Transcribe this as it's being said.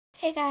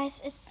Hey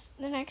guys, it's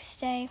the next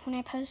day when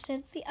I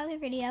posted the other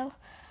video.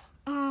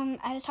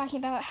 I was talking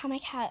about how my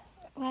cat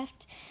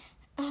left.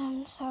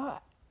 So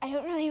I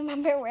don't really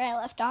remember where I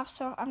left off,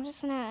 so I'm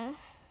just gonna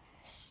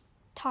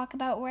talk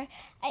about where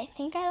I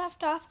think I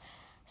left off.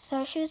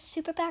 So she was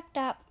super backed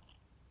up.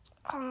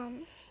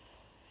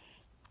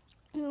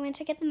 We went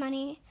to get the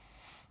money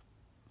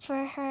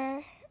for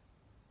her,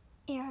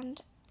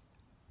 and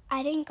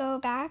I didn't go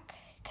back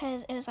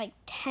because it was like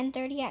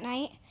 10:30 at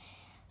night.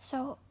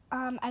 So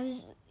I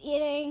was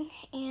eating,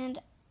 and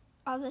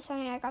all of a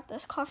sudden I got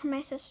this call from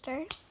my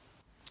sister.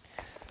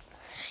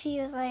 She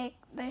was like,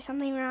 there's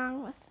something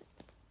wrong with,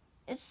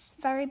 it's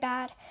very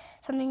bad.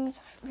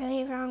 Something's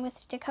really wrong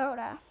with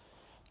Dakota.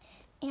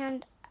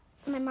 And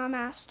my mom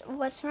asked,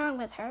 what's wrong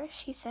with her?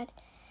 She said,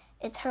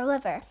 it's her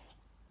liver.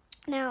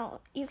 Now,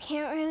 you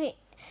can't really,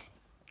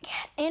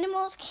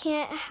 animals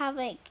can't have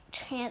like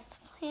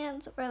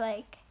transplants or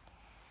like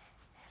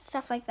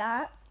stuff like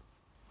that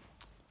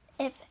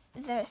if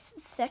they're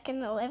sick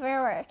in the liver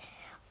or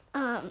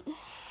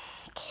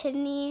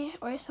kidney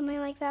or something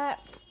like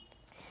that.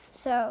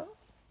 So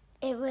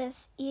it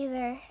was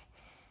either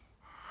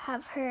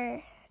have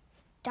her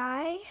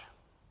die,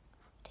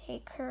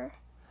 take her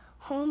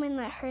home and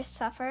let her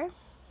suffer,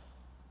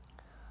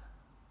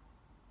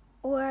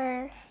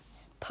 or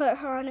put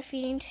her on a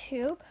feeding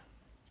tube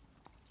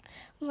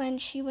when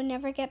she would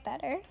never get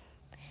better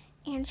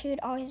and she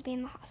would always be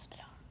in the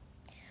hospital.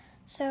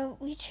 So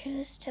we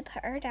chose to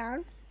put her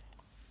down,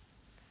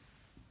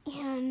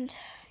 and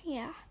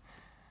yeah.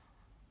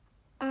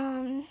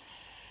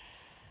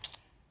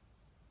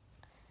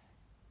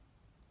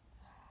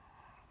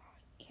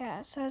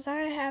 Yeah, so as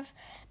I have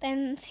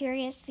been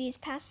serious these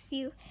past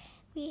few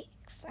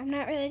weeks, I'm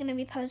not really going to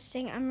be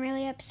posting. I'm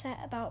really upset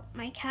about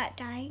my cat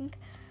dying.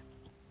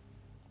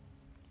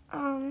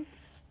 But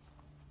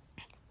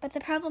the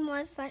problem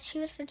was that she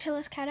was the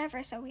chillest cat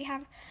ever, so we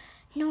have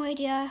no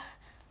idea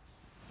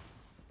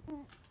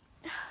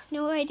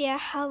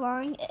how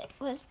long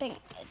it's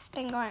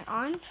been going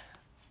on.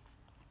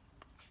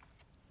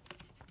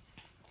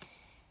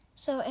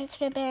 So it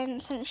could have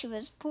been since she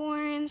was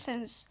born,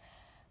 since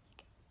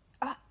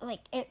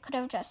it could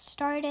have just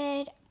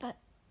started, but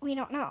we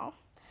don't know.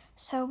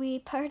 So we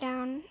put her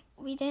down.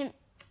 We didn't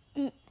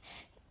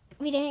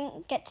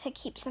get to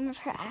keep some of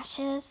her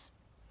ashes,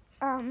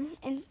 and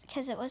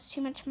because it was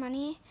too much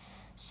money.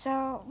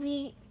 So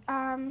we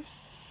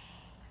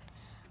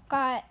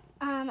got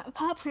a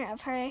paw print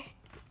of her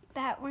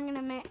that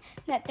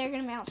they're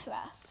gonna mail to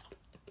us.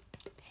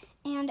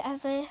 And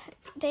as the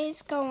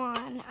days go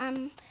on,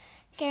 I'm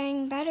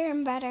getting better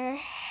and better,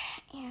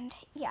 and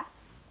yeah.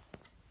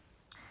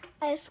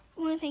 I just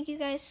want to thank you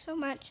guys so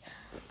much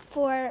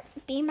for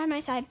being by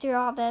my side through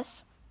all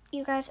this.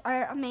 You guys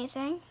are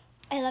amazing.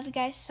 I love you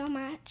guys so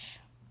much.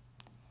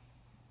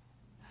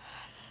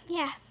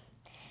 Yeah.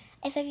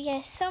 I love you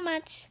guys so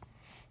much.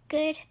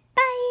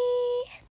 Goodbye.